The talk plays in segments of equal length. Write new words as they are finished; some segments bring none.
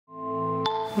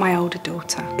My older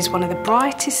daughter is one of the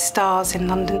brightest stars in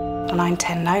London, and I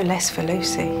intend no less for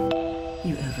Lucy.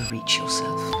 You overreach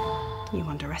yourself. You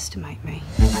underestimate me.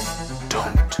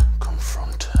 Don't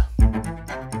confront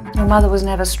her. Your mother was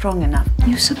never strong enough.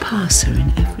 You surpass her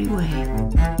in every way.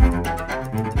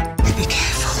 Be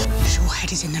careful. Your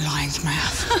head is in the lion's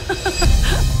mouth.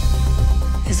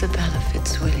 Isabella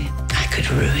Fitzwilliam. I could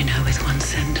ruin her with one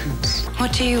sentence.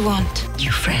 What do you want?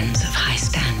 You friends of high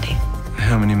standing.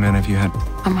 How many men have you had?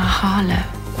 I'm a harlot.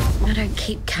 I don't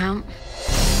keep count.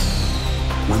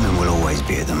 Women will always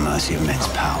be at the mercy of men's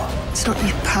power. It's not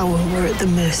your power we're at the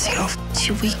mercy of. It's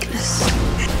your weakness.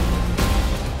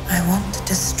 I want to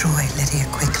destroy Lydia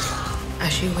Quigley.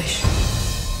 As you wish.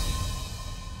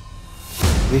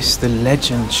 This the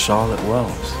legend Charlotte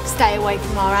Wells. Stay away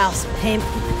from our house, pimp.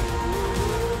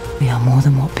 We are more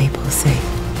than what people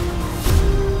see.